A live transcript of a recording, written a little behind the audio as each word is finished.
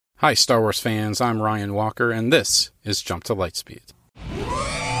Hi, Star Wars fans. I'm Ryan Walker, and this is Jump to Lightspeed.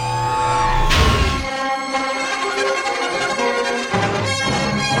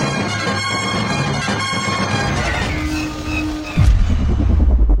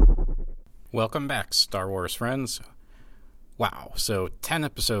 Welcome back, Star Wars friends. Wow, so 10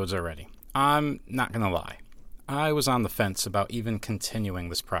 episodes already. I'm not going to lie. I was on the fence about even continuing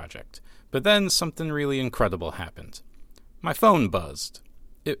this project, but then something really incredible happened. My phone buzzed.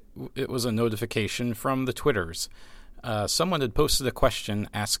 It was a notification from the Twitters. Someone had posted a question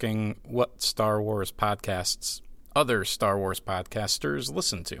asking what Star Wars podcasts other Star Wars podcasters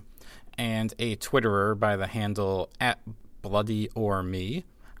listen to. And a Twitterer by the handle @BloodyOrMe,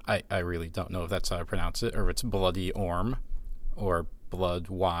 I really don't know if that's how I pronounce it, or if it's Bloody Orm, or Blood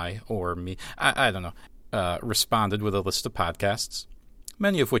Y or Me, I don't know, responded with a list of podcasts,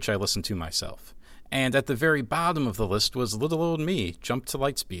 many of which I listen to myself. And at the very bottom of the list was little old me, Jump to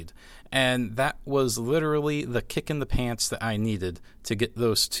Lightspeed. And that was literally the kick in the pants that I needed to get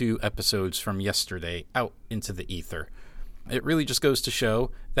those 2 episodes from yesterday out into the ether. It really just goes to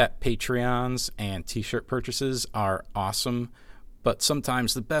show that Patreons and t-shirt purchases are awesome, but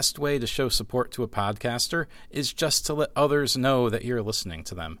sometimes the best way to show support to a podcaster is just to let others know that you're listening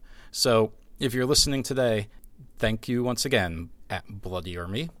to them. So if you're listening today, thank you once again,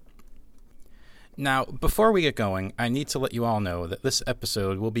 @BloodyOrMe. Now, before we get going, I need to let you all know that this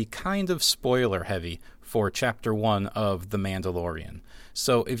episode will be kind of spoiler-heavy for Chapter 1 of The Mandalorian.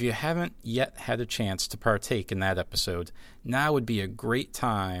 So if you haven't yet had a chance to partake in that episode, now would be a great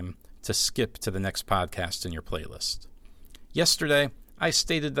time to skip to the next podcast in your playlist. Yesterday, I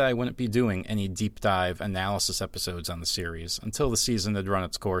stated that I wouldn't be doing any deep dive analysis episodes on the series until the season had run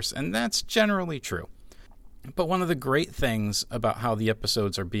its course, and that's generally true. But one of the great things about how the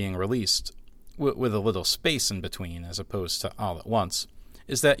episodes are being released, with a little space in between as opposed to all at once,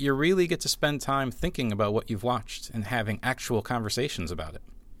 is that you really get to spend time thinking about what you've watched and having actual conversations about it.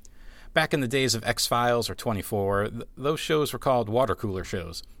 Back in the days of X-Files or 24, those shows were called water cooler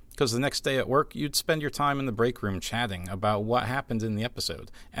shows, because the next day at work, you'd spend your time in the break room chatting about what happened in the episode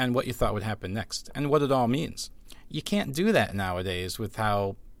and what you thought would happen next and what it all means. You can't do that nowadays with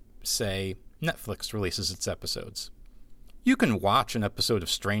how, say, Netflix releases its episodes. You can watch an episode of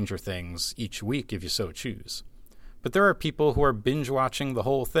Stranger Things each week if you so choose, but there are people who are binge-watching the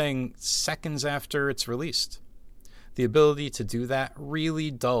whole thing seconds after it's released. The ability to do that really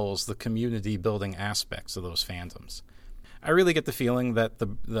dulls the community-building aspects of those fandoms. I really get the feeling that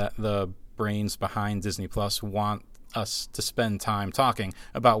the brains behind Disney Plus want us to spend time talking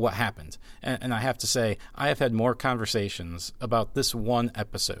about what happened, and I have to say, I have had more conversations about this one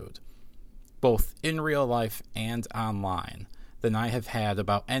episode, both in real life and online, than I have had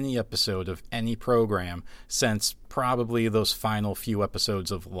about any episode of any program since probably those final few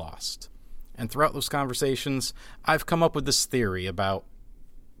episodes of Lost. And throughout those conversations, I've come up with this theory about,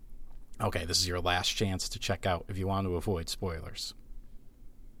 okay, this is your last chance to check out if you want to avoid spoilers.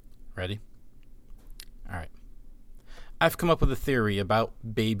 Ready? All right. I've come up with a theory about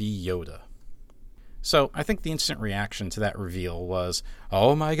Baby Yoda. So I think the instant reaction to that reveal was,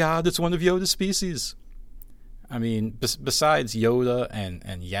 oh my god, it's one of Yoda's species. I mean, besides Yoda and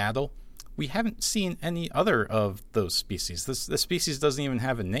Yaddle, we haven't seen any other of those species. The species doesn't even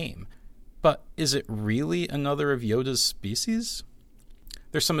have a name. But is it really another of Yoda's species?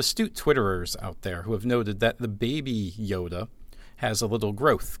 There's some astute Twitterers out there who have noted that the baby Yoda has a little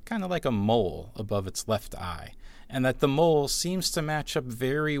growth, kind of like a mole, above its left eye, and that the mole seems to match up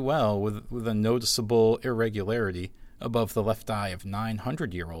very well with a noticeable irregularity above the left eye of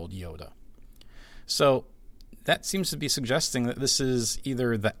 900-year-old Yoda. So that seems to be suggesting that this is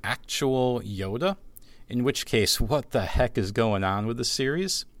either the actual Yoda, in which case, what the heck is going on with the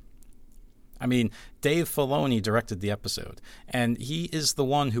series? I mean, Dave Filoni directed the episode, and he is the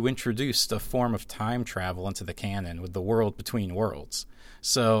one who introduced a form of time travel into the canon with the world between worlds.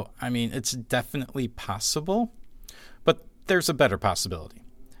 So, I mean, it's definitely possible, but there's a better possibility,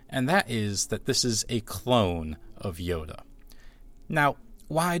 and that is that this is a clone of Yoda. Now,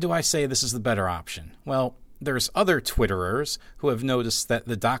 why do I say this is the better option? Well, there's other Twitterers who have noticed that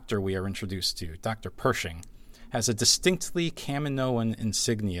the doctor we are introduced to, Dr. Pershing, has a distinctly Kaminoan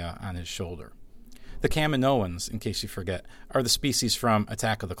insignia on his shoulder. The Kaminoans, in case you forget, are the species from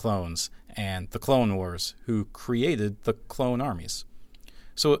Attack of the Clones and the Clone Wars who created the clone armies.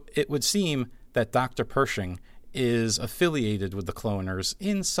 So it would seem that Dr. Pershing is affiliated with the cloners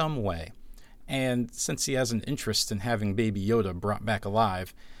in some way. And since he has an interest in having Baby Yoda brought back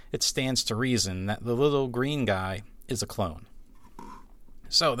alive, it stands to reason that the little green guy is a clone.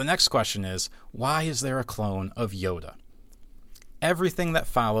 So the next question is, why is there a clone of Yoda? Everything that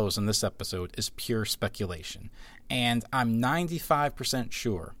follows in this episode is pure speculation, and I'm 95%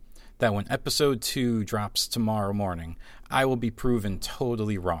 sure that when episode 2 drops tomorrow morning, I will be proven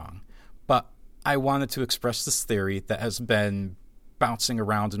totally wrong. But I wanted to express this theory that has been bouncing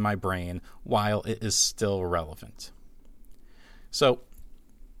around in my brain while it is still relevant. So,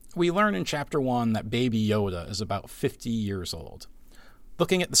 we learn in Chapter 1 that Baby Yoda is about 50 years old.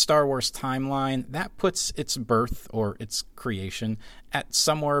 Looking at the Star Wars timeline, that puts its birth, or its creation, at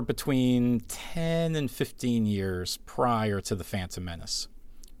somewhere between 10 and 15 years prior to the Phantom Menace,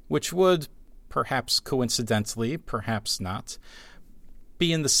 which would, perhaps coincidentally, perhaps not,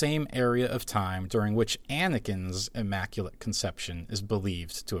 be in the same area of time during which Anakin's Immaculate Conception is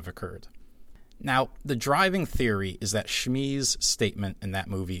believed to have occurred. Now, the driving theory is that Shmi's statement in that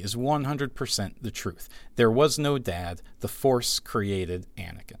movie is 100% the truth. There was no dad. The Force created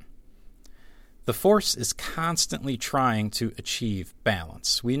Anakin. The Force is constantly trying to achieve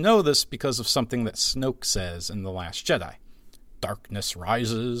balance. We know this because of something that Snoke says in The Last Jedi. Darkness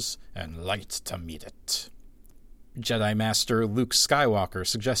rises, and light to meet it. Jedi Master Luke Skywalker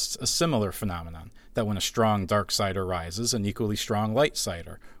suggests a similar phenomenon, that when a strong dark side arises, an equally strong light side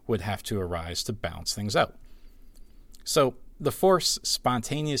would have to arise to balance things out. So, the Force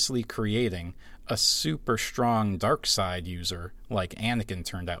spontaneously creating a super strong dark side user, like Anakin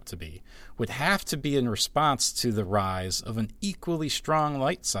turned out to be, would have to be in response to the rise of an equally strong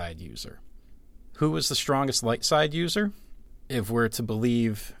light side user. Who was the strongest light side user? If we're to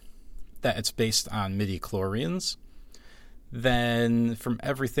believe that it's based on midi-chlorians, then from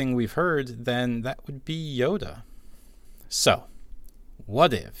everything we've heard, then that would be Yoda. So,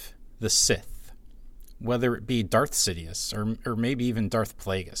 what if the Sith, whether it be Darth Sidious or maybe even Darth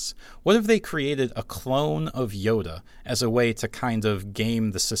Plagueis, what if they created a clone of Yoda as a way to kind of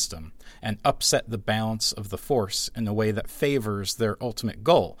game the system and upset the balance of the Force in a way that favors their ultimate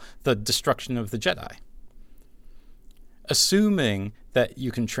goal, the destruction of the Jedi? Assuming that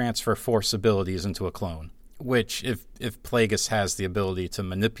you can transfer Force abilities into a clone, which, if Plagueis has the ability to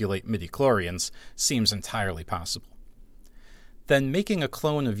manipulate midi-chlorians, seems entirely possible, then making a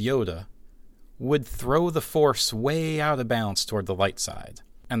clone of Yoda would throw the Force way out of balance toward the light side,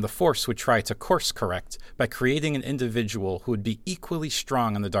 and the Force would try to course correct by creating an individual who would be equally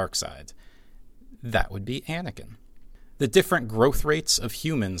strong on the dark side. That would be Anakin. The different growth rates of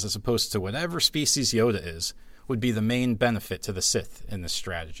humans as opposed to whatever species Yoda is would be the main benefit to the Sith in this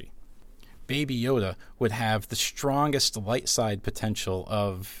strategy. Baby Yoda would have the strongest light side potential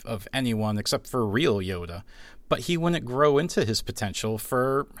of anyone except for real Yoda, but he wouldn't grow into his potential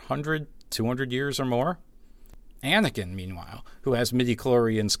for 100, 200 years or more. Anakin, meanwhile, who has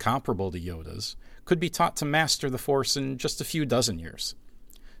midi-chlorians comparable to Yoda's, could be taught to master the Force in just a few dozen years.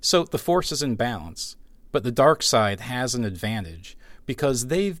 So the Force is in balance, but the dark side has an advantage because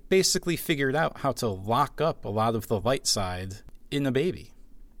they've basically figured out how to lock up a lot of the light side in a baby.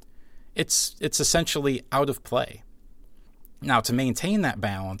 It's essentially out of play. Now, to maintain that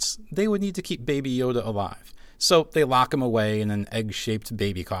balance, they would need to keep Baby Yoda alive. So they lock him away in an egg-shaped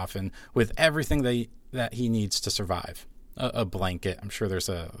baby coffin with everything that he needs to survive. A blanket. I'm sure there's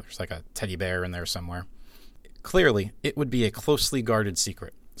like a teddy bear in there somewhere. Clearly, it would be a closely guarded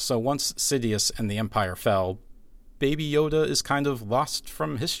secret. So once Sidious and the Empire fell, Baby Yoda is kind of lost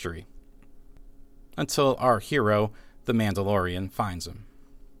from history. Until our hero, the Mandalorian, finds him.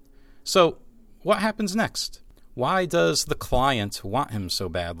 So, what happens next? Why does the client want him so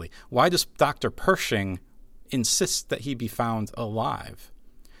badly? Why does Dr. Pershing insist that he be found alive?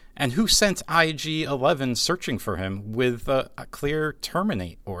 And who sent IG-11 searching for him with a clear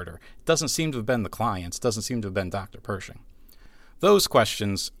terminate order? It doesn't seem to have been the client. It doesn't seem to have been Dr. Pershing. Those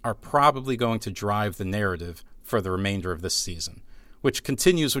questions are probably going to drive the narrative for the remainder of this season, which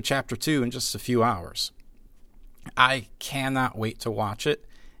continues with Chapter 2 in just a few hours. I cannot wait to watch it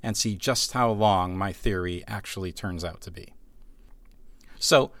and see just how long my theory actually turns out to be.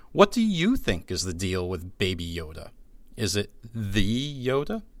 So, what do you think is the deal with Baby Yoda? Is it the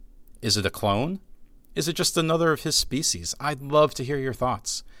Yoda? Is it a clone? Is it just another of his species? I'd love to hear your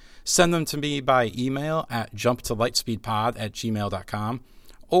thoughts. Send them to me by email at jumptolightspeedpod@gmail.com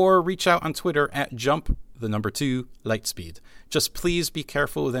or reach out on Twitter at jump2lightspeed. Just please be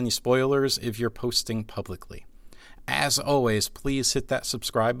careful with any spoilers if you're posting publicly. As always, please hit that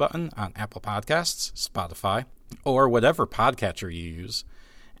subscribe button on Apple Podcasts, Spotify, or whatever podcatcher you use.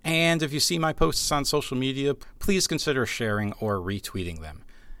 And if you see my posts on social media, please consider sharing or retweeting them.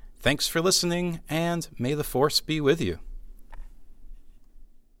 Thanks for listening, and may the Force be with you.